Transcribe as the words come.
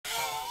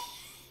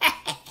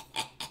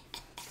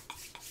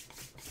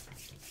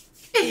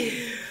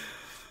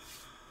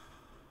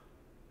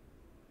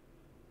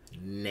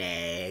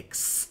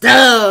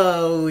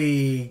So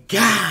we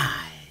got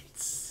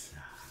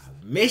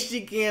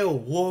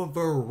Michigan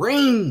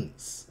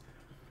Wolverines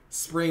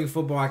spring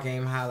football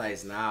game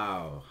highlights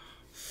now.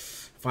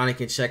 Finally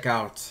can check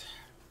out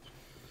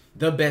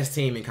the best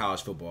team in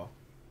college football,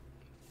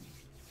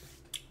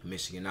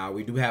 Michigan. Now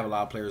we do have a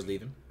lot of players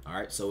leaving. All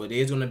right, so it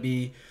is going to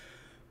be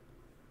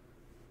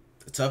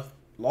a tough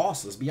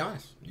loss. Let's be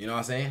honest. You know what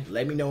I'm saying?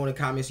 Let me know in the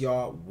comments,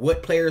 y'all,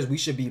 what players we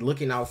should be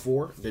looking out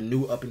for. The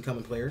new up and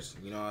coming players.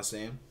 You know what I'm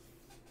saying?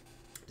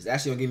 It's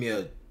actually gonna give me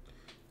a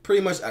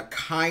pretty much a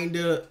kind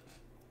of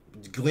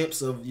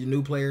glimpse of your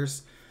new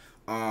players.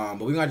 But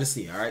we're gonna just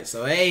see. All right.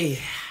 So hey,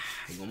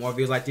 you want more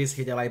videos like this?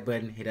 Hit that like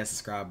button. Hit that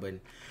subscribe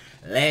button.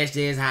 Let's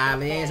just hop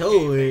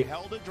into it.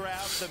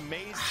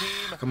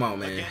 Come on,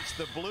 man.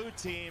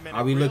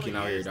 How we looking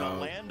out here,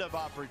 dog?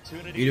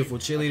 Beautiful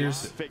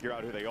cheerleaders. Figure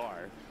out who they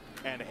are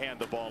and hand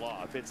the ball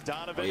off. It's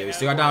Donovan. Oh yeah, we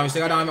still got Donovan. We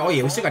still got Donovan. Oh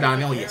yeah, we still got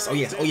Donovan. Oh yes. Oh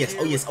yes. Oh yes.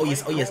 Oh yes. Oh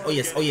yes. Oh yes. Oh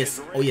yes. Oh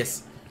yes. Oh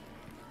yes.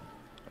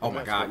 Oh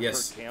my God,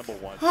 yes.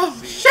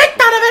 Oh shit,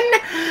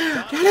 Donovan!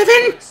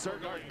 Donovan!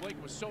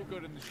 Blake was so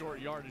good in the short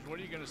yardage. What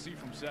are you going to see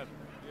from 7?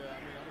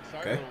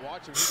 Okay.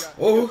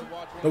 Oh,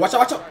 no, watch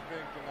out, watch out.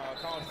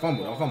 Don't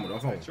fumble, don't fumble, don't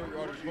fumble.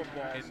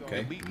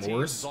 Okay,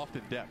 Morris.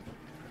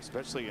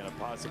 Especially in a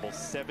possible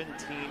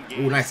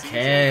 17-game. Ooh, nice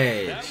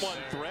catch.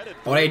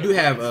 Oh, they do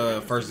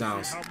have first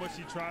downs. How much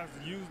he tries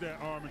to use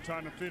that arm and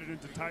trying to fit it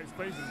into tight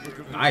spaces.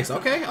 Nice.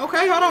 Okay,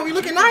 okay, hold on. We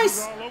looking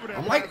nice.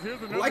 I'm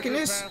liking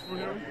this.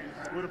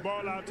 With a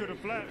ball out to the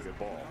flat.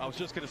 I was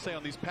just going to say,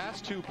 on these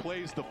past 2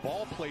 plays, the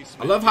ball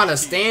placement. I love how the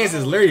stands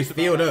is literally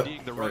filled up,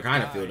 or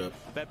kind of filled up.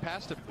 That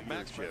pass to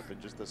Max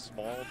and just the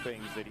small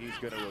things that he's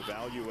going to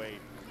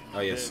evaluate. Oh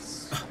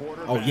yes.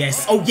 Oh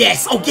yes. Oh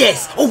yes. Oh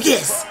yes. Oh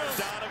yes.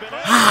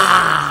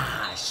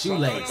 Ah,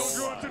 shoelace.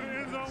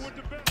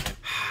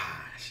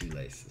 Ah,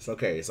 shoelace. It's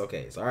okay. It's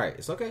okay. It's all right.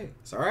 It's okay.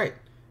 It's all right.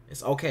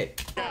 It's okay.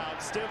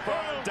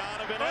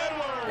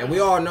 And we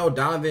all know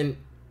Donovan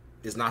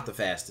is not the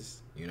fastest.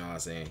 You know what I'm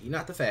saying? He's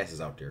not the fastest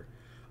out there.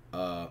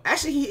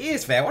 Actually, he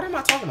is fast. What am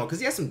I talking about? Because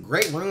he had some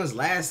great runs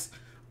last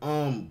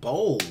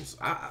bowls.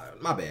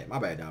 My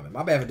bad, Donovan.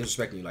 My bad for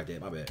disrespecting you like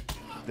that. My bad.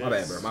 My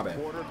bad, bro. My bad.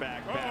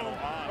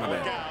 My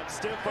bad.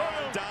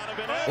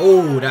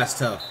 Oh, that's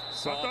tough.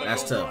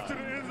 That's tough.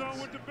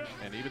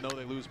 And even though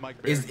they lose Mike,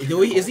 is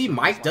he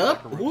mic'd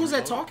up? Who is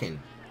that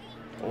talking?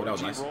 Oh, that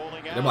was nice.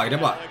 They block. They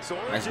block.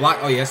 Nice block.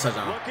 Oh yeah,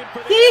 touchdown.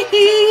 Hee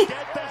hee.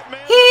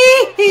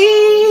 Hee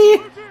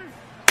hee.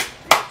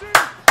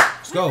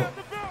 Let's go.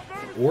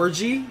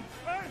 Orgy.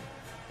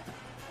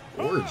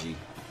 Orgy.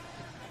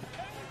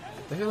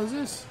 What the hell is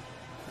this?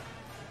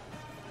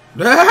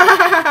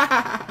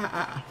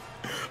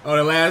 Oh,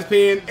 the last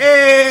pin.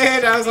 Hey,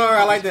 that was hard.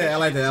 I like that. I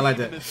like that. I like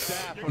that.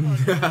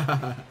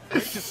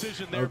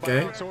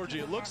 Okay.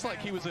 It looks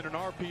like he was in an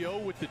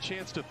RPO with the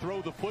chance to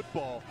throw the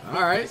football.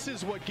 All right. This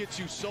is what gets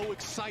you so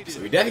excited. So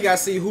we definitely got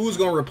to see who's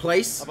going to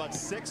replace. About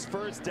 6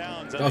 first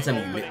downs. Don't tell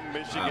me you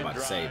I'm about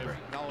to say, bro.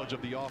 Knowledge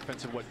of the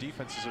offense and what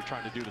defenses are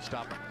trying to do to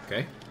stop him.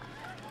 Okay.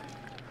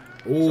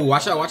 Ooh,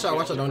 watch out, watch out,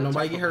 watch out. Don't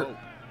nobody get hurt.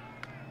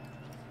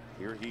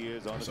 Here he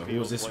is on So the who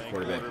was this field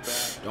quarterback?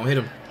 quarterback. Don't hit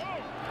him.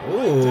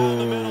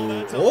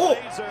 Ooh. Oh.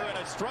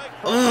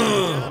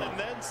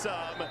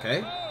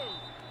 Okay.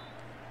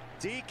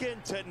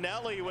 Deacon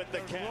Tonelli with the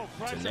catch.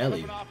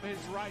 Tonelli. Off his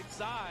right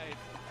side,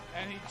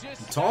 and he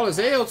just Tall as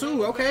hell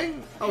too. Okay.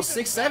 Oh,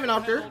 6'7"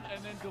 out there.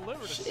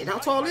 Shit, how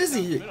tall is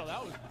he?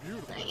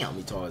 Damn,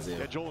 he tall as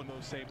hell. Joel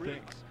knows same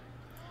things.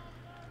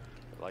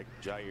 Like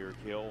Jair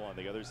Hill on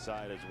the other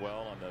side as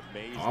well on the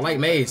Mays. I like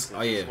Mays.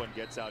 Oh yeah.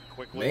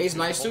 Mays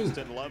nice too.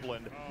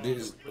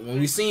 When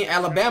we seen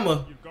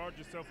Alabama,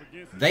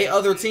 they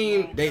other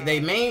team,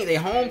 they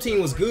home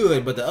team was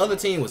good, but the other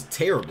team was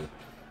terrible.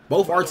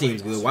 Both our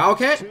teams good.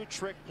 Wildcat?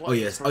 Oh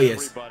yes. Oh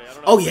yes.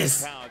 Oh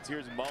yes.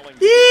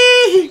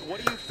 Yee!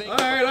 All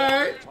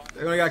right.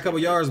 They only got a couple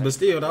yards, but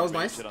still, that was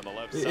nice.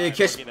 It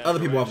catch other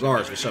people off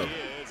guards for sure.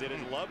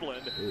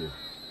 Ooh.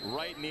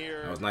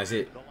 That was a nice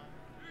hit.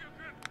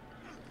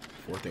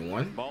 4th and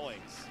 1.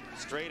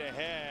 Straight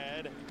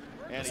ahead,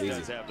 and he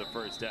does have the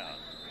first down.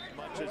 As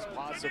much as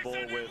possible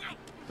with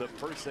the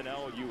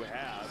personnel you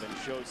have, and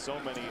show so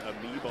many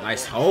amoeba.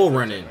 Nice hole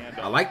running.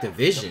 I like the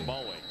vision.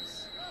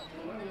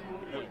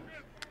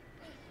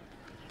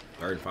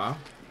 3rd and 5.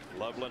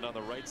 Loveland on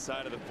the right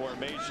side of the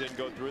formation,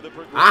 go through the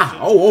progression. Ah!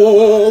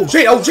 Oh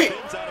shit! Oh shit!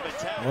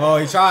 Oh,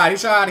 he tried.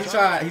 I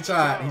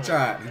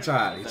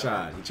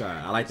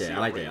like that. I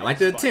like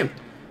the attempt.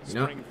 You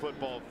know?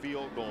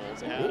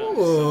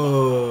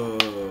 Ooh.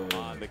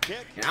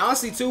 And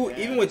honestly, too,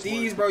 even with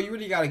these, bro, you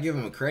really gotta give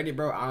them a credit,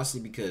 bro. Honestly,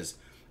 because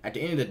at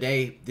the end of the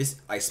day, this,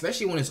 like,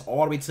 especially when it's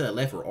all the way to the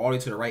left or all the way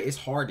to the right, it's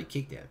hard to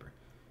kick that, bro.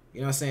 You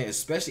know what I'm saying?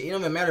 Especially, it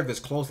don't even matter if it's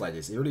close like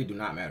this. It really do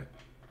not matter.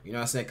 You know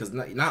what I'm saying? Because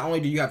not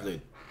only do you have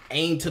to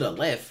aim to the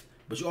left,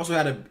 but you also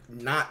have to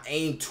not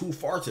aim too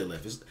far to the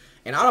left.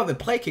 And I don't even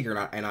play kicker,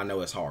 and I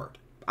know it's hard.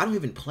 I don't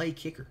even play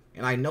kicker,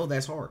 and I know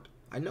that's hard.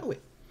 I know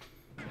it.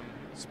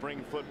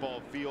 Spring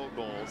football field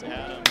goals.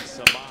 Adam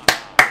Samah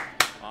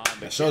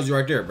That shows you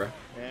right there, bro.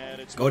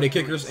 Go to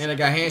kickers and they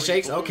got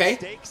handshakes. Okay.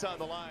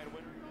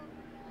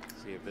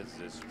 See if this is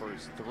his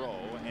first throw,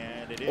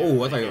 and it is.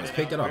 Oh, I thought he was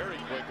picked it up.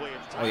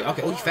 Oh, yeah,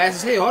 okay. Oh, he's fast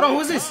as hell. Hold on,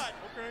 who's this?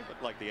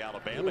 Looked like the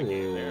Alabama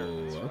game there.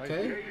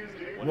 Okay.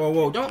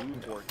 Whoa, don't.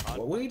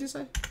 What did he just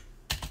say?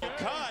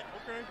 Cut.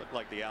 Looked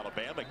like the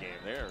Alabama game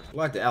there.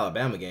 Like the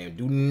Alabama game.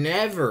 Do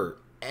never,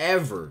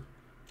 ever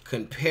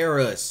compare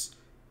us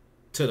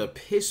to the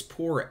piss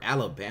poor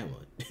Alabama.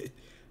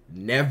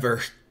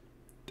 Never.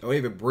 Don't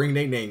even bring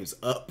their names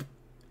up.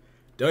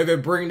 Don't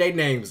even bring their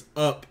names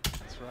up.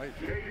 That's right.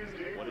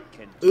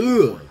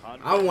 Ugh.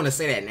 I don't want to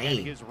say that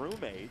name. His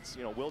roommates,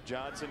 you know, Will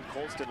Johnson,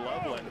 Colston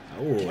Loveland.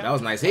 Oh, that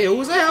was nice hit. Who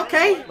was that?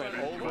 Okay. All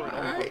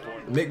right.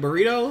 Mick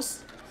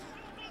Burritos.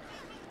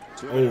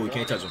 Oh, you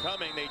can't touch him.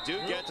 They do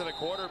get to the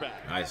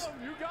quarterback. Nice.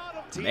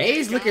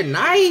 Mays looking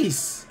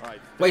nice.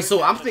 Wait,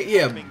 so I'm thinking,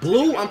 yeah,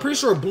 blue. I'm pretty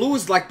sure blue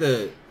is like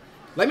the.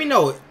 Let me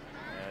know.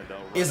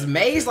 Is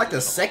Mays like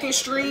the second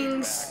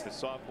strings?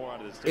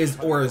 Is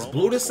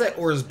blue the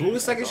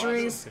second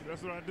strings?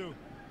 That's what I do.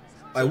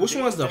 Like which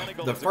one's the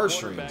first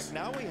strings?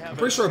 I'm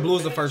pretty sure blue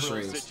is the first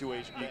strings.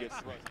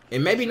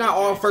 And maybe not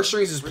all first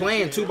strings is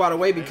playing too, by the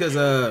way, because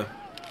they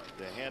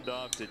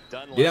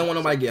don't want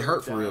nobody to get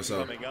hurt for real.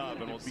 So,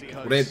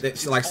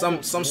 so like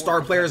some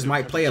star players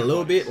might play a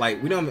little bit.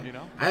 Like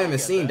I haven't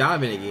seen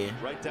Donovan again.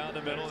 Right down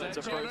the middle, that's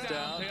a first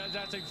down.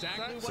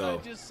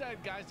 So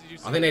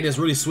I think they just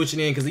really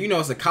switching in because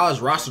it's a college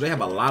roster. They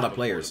have a lot of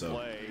players,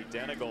 so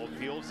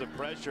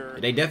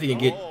they definitely can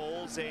get.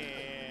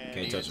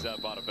 Can't touch them.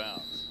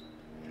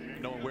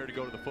 Knowing where to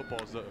go to the football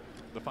is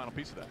the final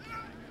piece of that.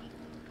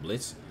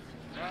 Blitz.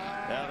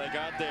 Now they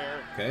got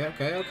there.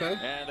 Okay.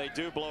 And they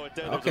do blow it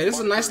down. Okay, this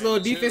is a nice little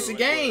defensive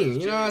game.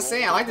 You know what I'm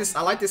saying? I like this.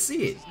 I like to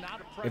see it.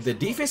 If the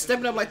defense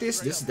stepping up like this,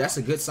 that's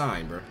a good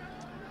sign, bro.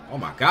 Oh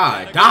my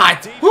God,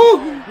 dot.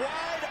 Woo!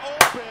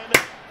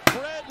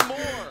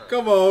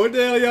 Come on, what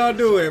the hell y'all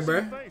doing,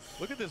 bro?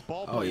 Look at this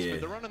ball placement. Yeah.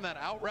 They're running that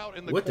out route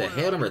in the what the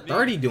hell number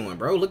 30 doing,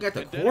 bro? Look at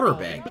the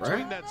quarterback, bro.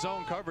 Between that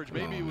zone coverage,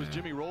 maybe it was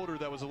Jimmy Roller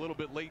that was a little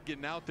bit late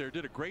getting out there.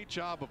 Did a great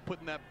job of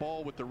putting that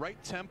ball with the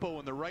right tempo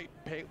and the right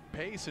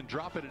pace and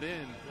dropping it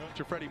in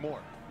to Freddie Moore.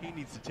 He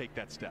needs to take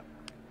that step.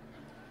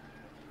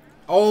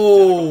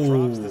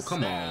 Oh,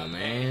 come on,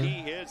 man.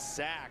 He is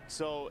sacked.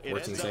 So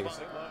 14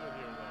 seconds.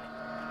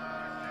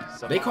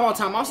 They call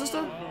timeouts and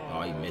stuff?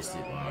 Oh, he missed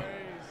it. Wow.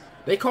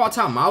 They call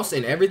timeouts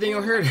and everything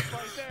on here.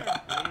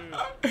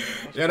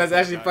 Yeah, that's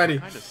actually funny.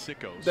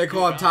 They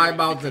call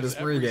timeouts in the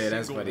spring game.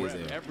 That's funny as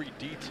hell. Every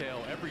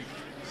detail, every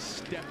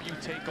step you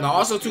take. Now,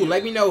 also too,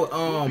 let me know.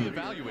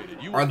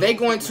 Are they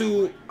going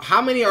to?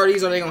 How many are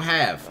these? Are they gonna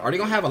have? Are they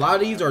gonna have a lot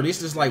of these, or are these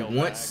just like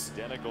once?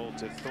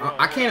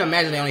 I can't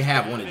imagine they only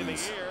have one of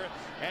these.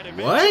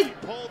 What?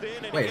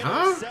 Wait,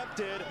 huh?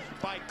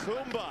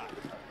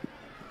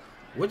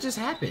 What just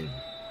happened?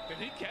 Did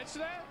he catch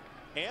that?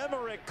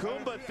 Emmerich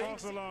Kumba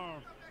thinks.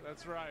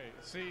 That's right.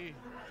 See,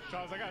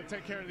 Charles, I got to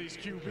take care of these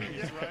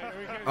QBs, right?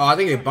 Oh, I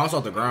think it bounced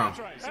off the ground.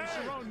 That's right. So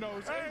Sherrone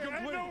knows.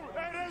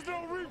 There's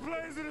no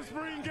replays in the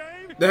spring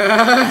game.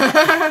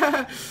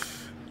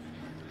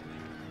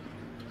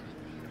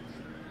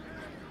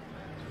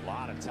 A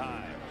lot of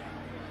time.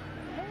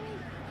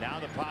 Now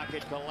the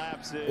pocket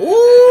collapses. Ooh!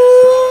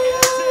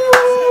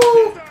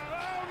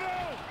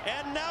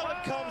 And now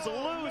it comes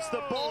loose.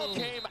 The ball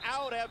came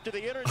out after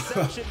the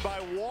interception by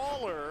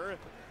Waller.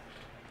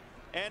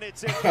 And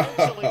it's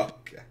eventually.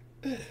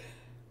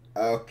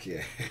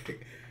 Okay.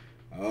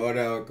 Hold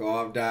on.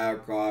 Calm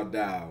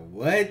down.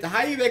 What?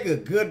 How you make a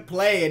good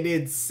play and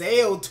then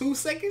sail 2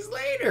 seconds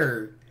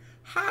later?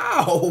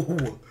 How?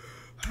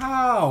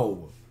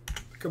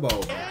 Come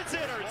on.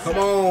 Come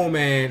on,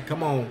 man.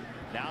 Come on.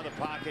 Now the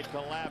pocket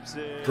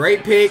collapses.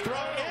 Great pick.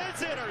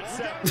 It's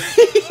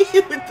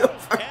intercepted. With the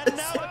first. And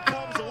now it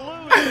comes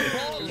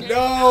loose.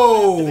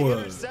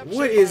 No.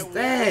 What is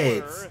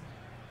that?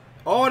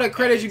 All the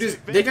credits you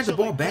just. They got the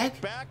ball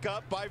back? Back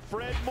up by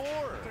Fred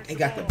Moore. They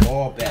got the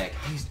ball back.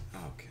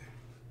 Okay.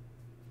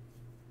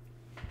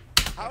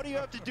 How do you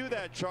have to do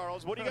that,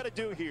 Charles? What do you got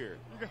to do here?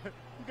 You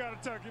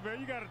got to tuck it,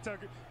 man. You got to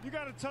tuck it. You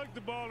got to tuck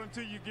the ball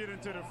until you get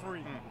into the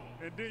free.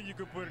 And then you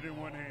can put it in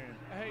one hand.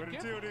 Hey, but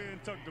until then,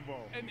 tuck the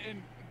ball.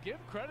 And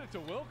give credit to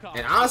Wilcox.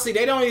 And honestly,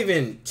 they don't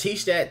even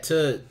teach that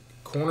to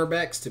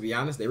cornerbacks, to be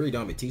honest. They really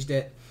don't even teach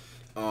that.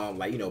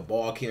 Like,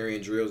 ball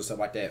carrying drills and stuff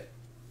like that.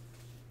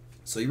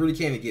 So you really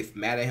can't even get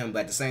mad at him. But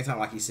at the same time,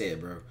 like he said,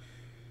 bro,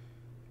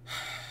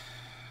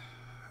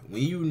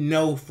 when you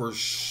know for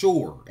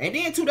sure. And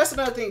then, too, that's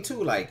another thing,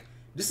 too. Like,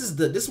 this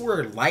is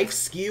where life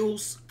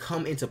skills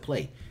come into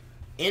play.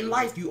 In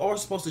life, you are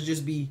supposed to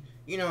just be,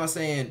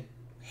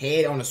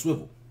 head on a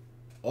swivel.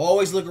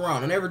 Always look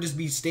around. Don't ever just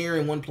be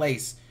staring one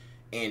place.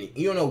 And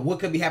you don't know what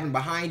could be happening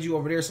behind you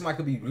over there. Somebody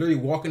could be literally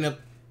walking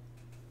up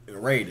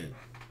and ready to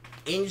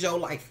end your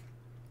life.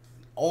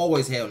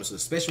 Always head on the swivel,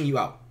 especially when you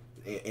out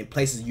in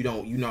places you're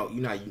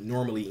not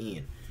normally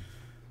in.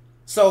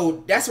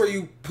 So that's where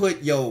you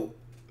put your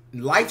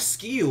life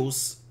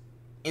skills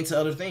into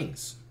other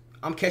things.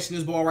 I'm catching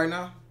this ball right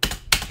now.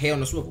 Head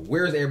on the swivel.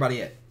 Where is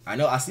everybody at? I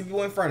know I see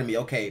people in front of me.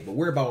 Okay, but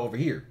we're about over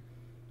here.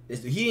 He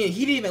didn't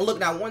even look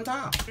not one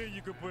time.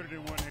 You could put it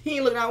in one hand. He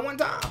ain't look not one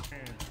time.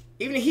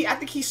 Even I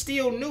think he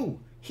still knew.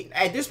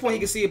 At this point, he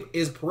can see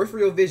his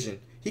peripheral vision.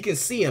 He can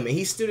see him, and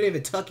he still didn't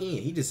even tuck in.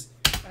 He just.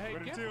 Hey,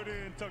 But until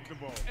then, tuck the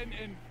ball.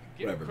 and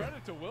give Whatever,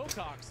 credit to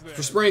Wilcox there.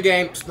 For spring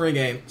game. It's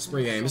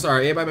all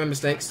right. Everybody made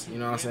mistakes. You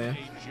know what I'm saying?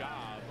 A job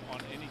on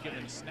any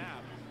given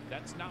snap.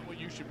 That's not what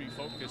you should be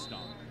focused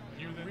on.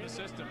 You in the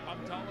system.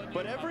 I'm telling you.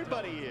 But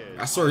everybody is.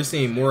 I saw he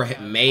seemed more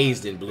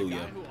maize than blue, The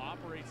yo. guy who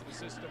operates the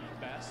system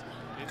best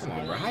is Come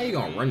on, bro. How you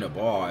gonna run the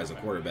ball as a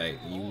quarterback?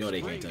 And you know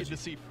they can't touch to it.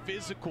 see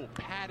physical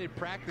padded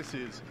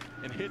practices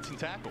and hits and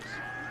tackles.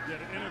 Yeah,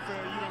 the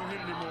NFL, you don't hit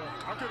anymore.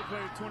 I could have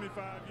played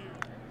 25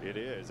 years. It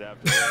is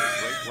after a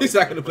great He's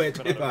not gonna play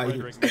play 25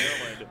 years.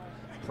 Maryland.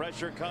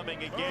 Pressure coming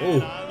again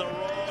Ooh. on the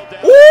roll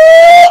down.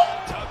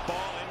 Ooh! Tough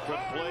ball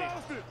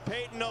incomplete.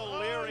 Peyton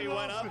O'Leary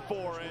went up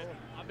for it.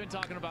 I've been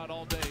talking about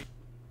all day.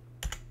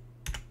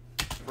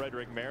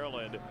 Frederick,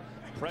 Maryland.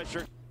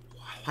 Pressure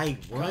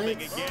Like coming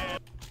what? again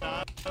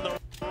on the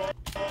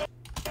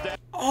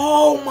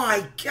Oh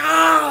my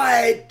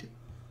God!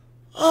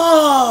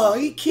 Oh,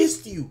 he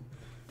kissed you.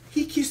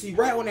 He kissed you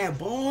right on that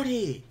bald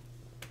head.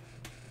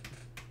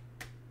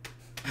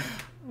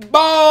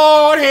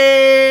 Bald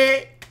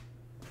head.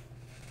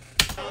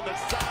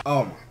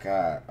 Oh my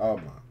God. Oh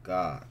my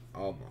God.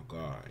 Oh my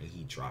God. And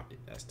he dropped it.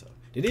 That's tough.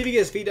 Did he even get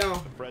his feet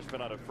down?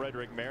 freshman out of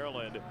Frederick,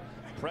 Maryland.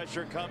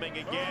 Pressure coming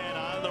again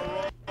on the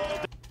roll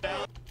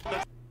down.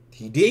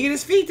 He did get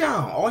his feet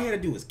down. All he had to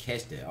do was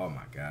catch that. Oh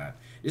my God.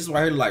 This is why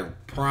I heard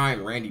like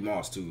prime Randy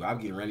Moss too. I'm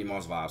getting Randy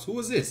Moss vibes. Who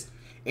is this?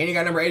 And he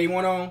got number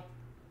 81 on.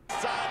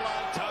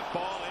 Sideline tough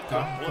ball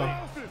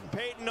incomplete.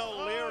 Peyton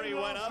O'Leary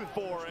went up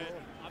for it.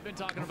 I've been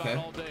talking about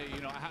all day.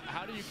 You know,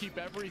 how do you keep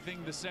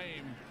everything the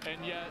same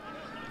and yet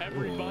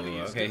everybody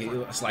is okay,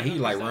 different? it's like he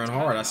like run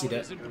hard. I see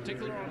that. In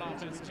particular on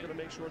offense. Just going to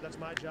make sure that's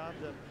my job,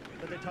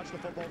 that they touch the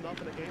football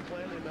enough in a game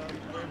plan and go out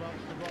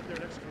there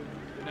and execute.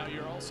 Now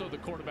you're also the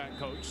quarterback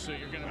coach, so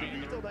you're going to be in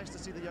It's the still nice to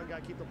see the young guy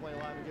keep the play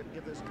alive and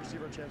give this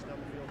receiver a chance down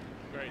the field.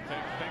 great.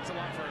 Thanks a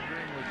lot for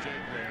agreeing with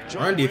Jake there.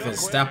 Run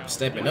defense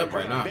stepping up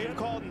right now. They've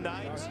called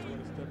 9. Step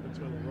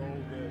into a role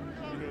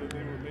that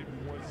they were maybe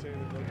once saying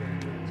that they're going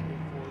to get to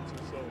look forward to.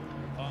 So,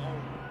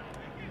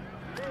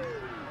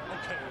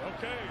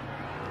 Okay.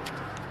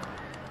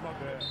 my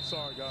bad.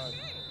 Sorry, guys.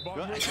 But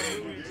I'm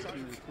really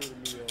excited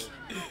recruiting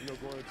me,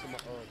 going into my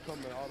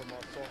coming out of my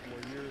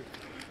sophomore year.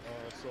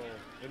 So,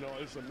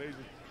 it's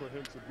amazing for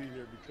him to be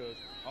here because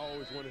I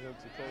always wanted him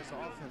to coach. This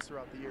offense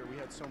throughout the year, we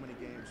had so many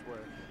games where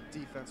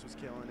defense was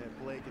killing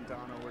it. Blake and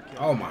Dono were killing it.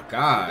 Oh my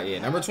God, yeah,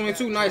 number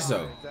 22, nice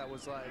though. That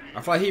was like,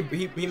 I feel like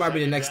he might be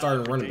the next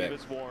starting running back.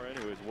 Davis Warren,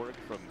 who has worked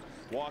from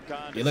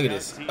walk-on Yeah, look at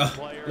this. to scout team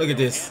player. Look at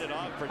this. Handed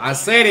off for I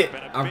said it.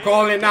 Donovan. I'm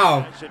calling it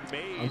now.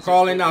 I'm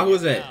calling it now. Who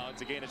is that?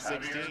 It's a gain of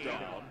 16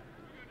 down.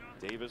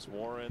 Davis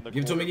Warren, the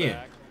Give it to him again.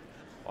 quarterback.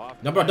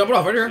 Dump it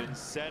off right here.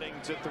 Setting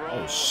to throw.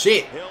 Oh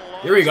shit.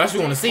 Here we go. That's what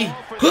we want to see.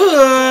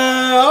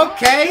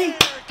 Okay.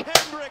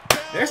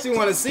 That's what we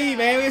want to see,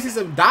 man. We want to see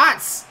some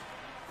dots.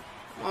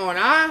 Come on,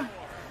 now.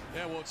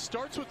 Yeah, well, it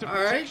starts with the All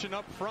right. protection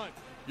up front.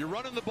 You're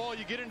running the ball,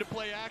 you get into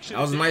play action.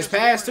 That was a nice Davis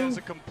pass, Warren too. has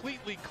a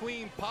completely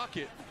clean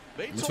pocket.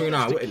 They Between told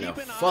us our- to what in keep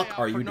the an eye fuck out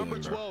are for you number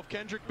doing, bro? 12,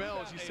 Kendrick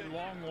Bell, as you said. A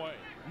long way.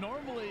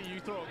 Normally, you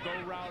throw a go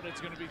route, it's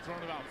going to be thrown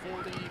about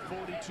 40,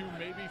 42,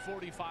 maybe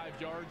 45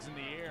 yards in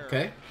the air.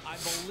 Okay. I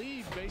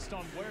believe based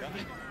on where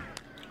he...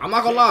 I'm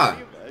not gonna lie.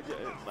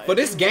 For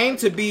this game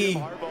to be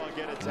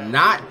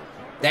not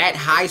that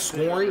high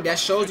scoring, that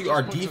shows you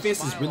our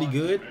defense is really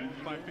good.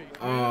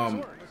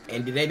 And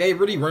they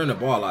really running the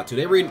ball a lot too.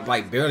 They really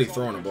like barely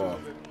throwing the ball.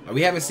 Like,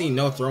 we haven't seen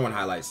no throwing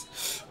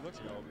highlights.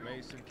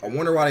 I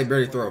wonder why they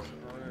barely throw.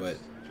 But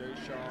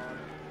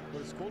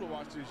it's cool to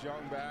watch these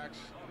young backs,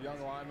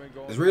 young linemen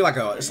go. it's really like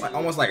it's like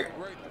almost like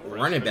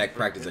running back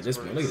practice at this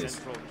point. Look at this.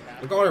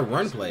 Look at all their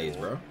run plays,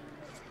 bro.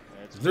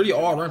 It's literally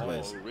all run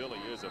plays. It really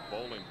is a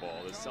bowling ball.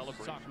 This was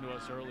celebration. talking to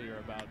us earlier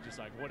about just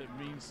like what it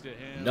means to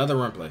him. Another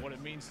run play. What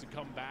it means to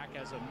come back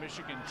as a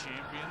Michigan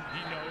champion.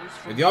 He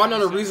knows. If y'all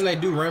know the reason they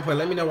do run play,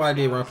 let me know why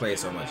they did run play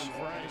so much.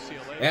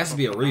 It has to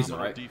be a reason,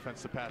 right?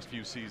 Defense the past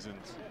few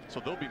seasons,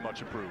 so they'll be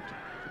much improved.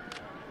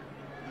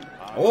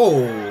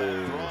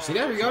 Oh, see,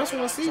 there we go. That's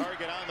what I see.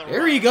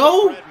 There we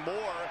go.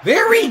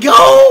 There we go.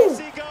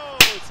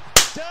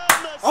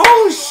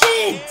 Oh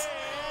shit!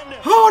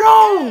 Hold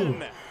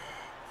on.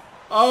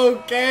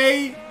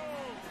 Okay.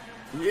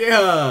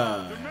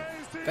 Yeah.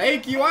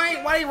 Thank you.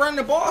 Why they running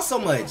the ball so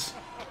much?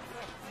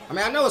 I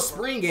mean, I know it's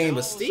spring game,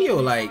 but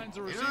still, like,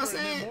 you know what I'm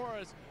saying?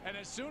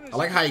 I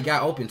like how he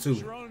got open too.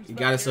 He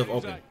got himself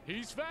open.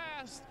 He's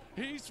fast.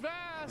 He's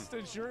fast.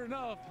 And sure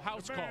enough,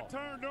 house call.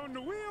 Turned on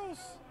the wheels.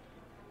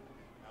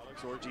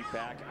 Alex Orji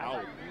back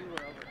out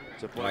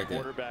to play Like that.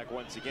 quarterback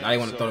once again. Now you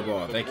want to throw the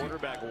ball. the Thank you.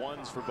 quarterback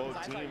ones for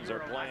both teams are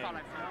playing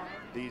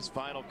these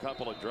final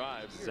couple of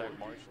drives. Zach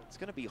Marshall. It's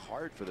going to be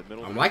hard for the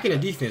middle. I'm liking the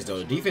defense though.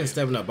 The defense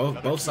stepping up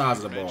both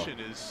sides of the ball.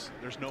 Is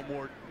there's no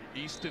more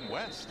East and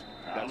West.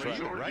 That's right.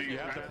 You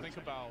have to think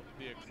about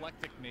the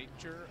eclectic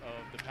nature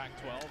of the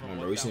Pac-12. Come on,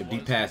 bro. We see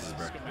deep passes,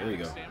 bro. There you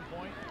go.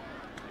 Standpoint,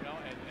 you know,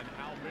 and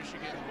how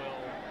Michigan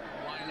will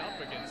line up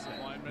against the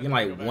linemen. You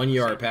get like 1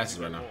 yard passes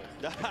right now.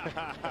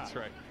 That's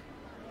right.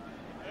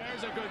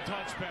 There's a good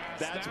touch pass.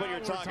 That's now what you're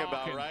talking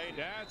about, right?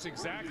 That's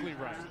exactly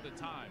right at the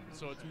time.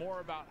 So it's more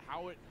about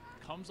how it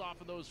comes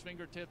off of those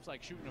fingertips,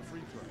 like shooting a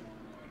free throw.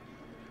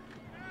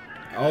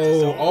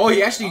 Oh,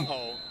 he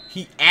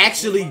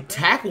actually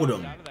tackled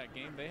him.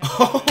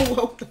 Oh,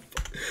 what the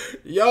fuck?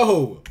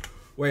 Yo,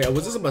 wait,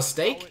 was this a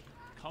mistake?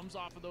 Comes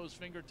off of those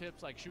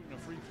fingertips like shooting a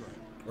free throw.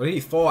 Or did he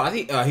fall? I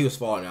think he was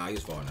falling now. He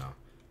was falling now.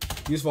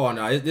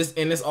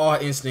 It's all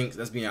instincts.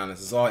 Let's be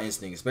honest. It's all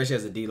instinct, especially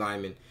as a D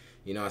lineman.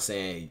 You know what I'm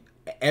saying?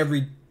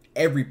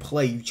 Every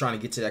play you trying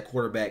to get to that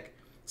quarterback.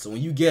 So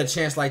when you get a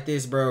chance like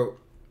this, bro,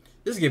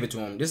 just give it to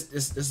him. This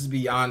is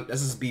beyond.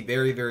 Let's just be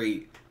very,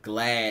 very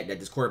glad that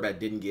this quarterback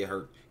didn't get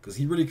hurt, because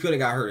he really could have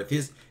got hurt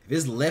if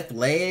his left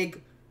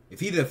leg, if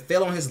he either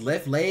fell on his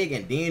left leg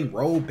and then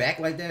rolled back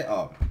like that.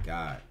 Oh my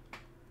god.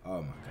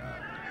 Oh my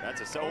god.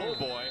 That's a oh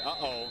boy.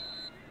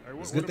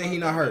 It's a good thing he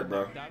not hurt,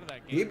 bro.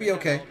 He'll be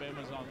okay.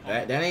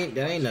 That ain't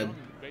nothing.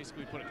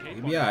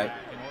 He'll be alright.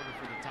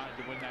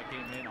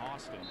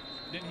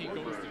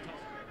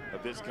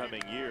 Of this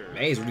coming year.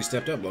 Mays really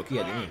stepped up, low key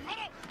at the end.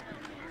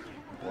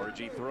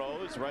 Orgy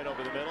throws right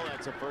over the middle.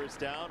 That's a first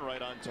down,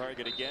 right on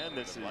target again.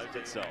 This is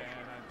itself.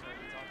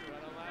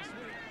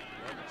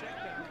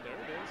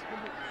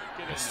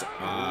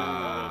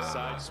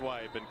 Side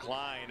swipe, and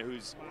Klein,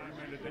 who's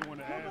they want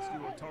to ask you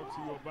or talk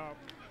to you about,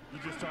 you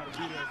just try to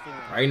be there for them.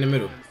 Right in the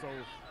middle.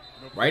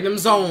 Right in them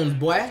zones,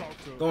 boy.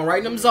 Going right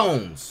in them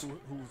zones.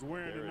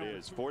 There it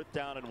is. 4th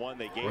down and 1.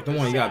 They gave 4th and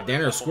 1. You got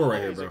Danner to score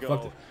right here, bro.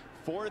 Fuck it.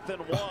 4th and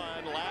 1.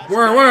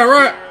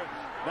 Run.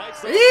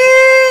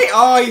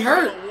 Oh, he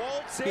hurt.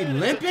 He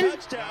limping?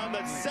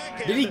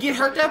 Did he get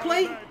hurt that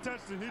play?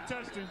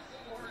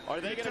 Are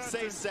they going to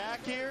say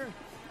sack here?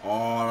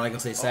 Oh, they're going to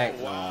say sack?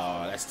 Oh,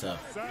 wow. Oh, that's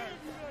tough.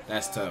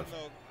 That's tough.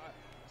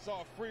 I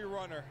saw a free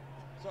runner,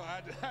 so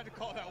I had to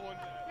call that one.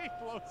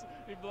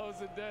 He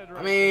blows it dead.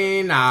 Right? I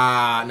mean,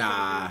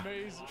 nah.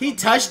 He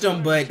touched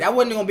him, but that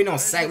wasn't going to be no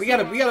sack. We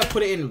gotta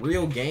put it in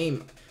real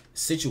game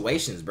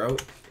situations, bro.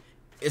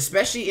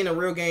 Especially in a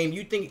real game,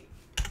 you think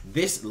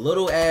this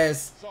little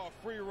as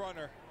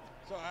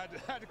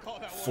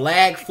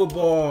flag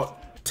football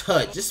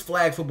touch, just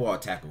flag football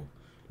tackle,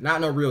 not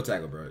no real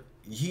tackle, bro.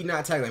 He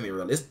not tackling me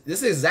real. This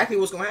is exactly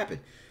what's gonna happen.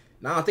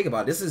 Now I think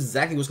about it, this is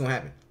exactly what's gonna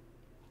happen.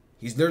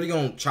 He's literally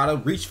gonna try to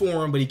reach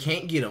for him, but he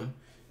can't get him,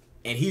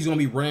 and he's gonna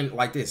be running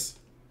like this.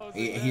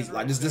 He's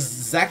like this is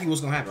exactly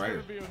what's gonna happen right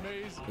here.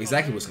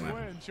 Exactly what's gonna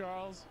happen.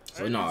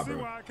 So nah,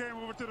 bro.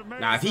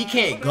 Now if he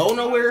can't go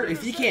nowhere,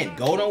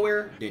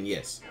 then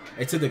yes,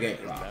 it took the game.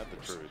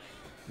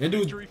 That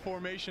dude.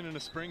 Formation in a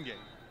spring game.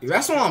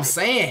 That's what I'm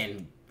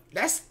saying.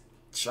 That's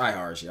try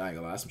hard shit. I ain't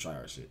gonna lie, that's some try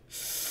hard shit.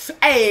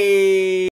 Hey.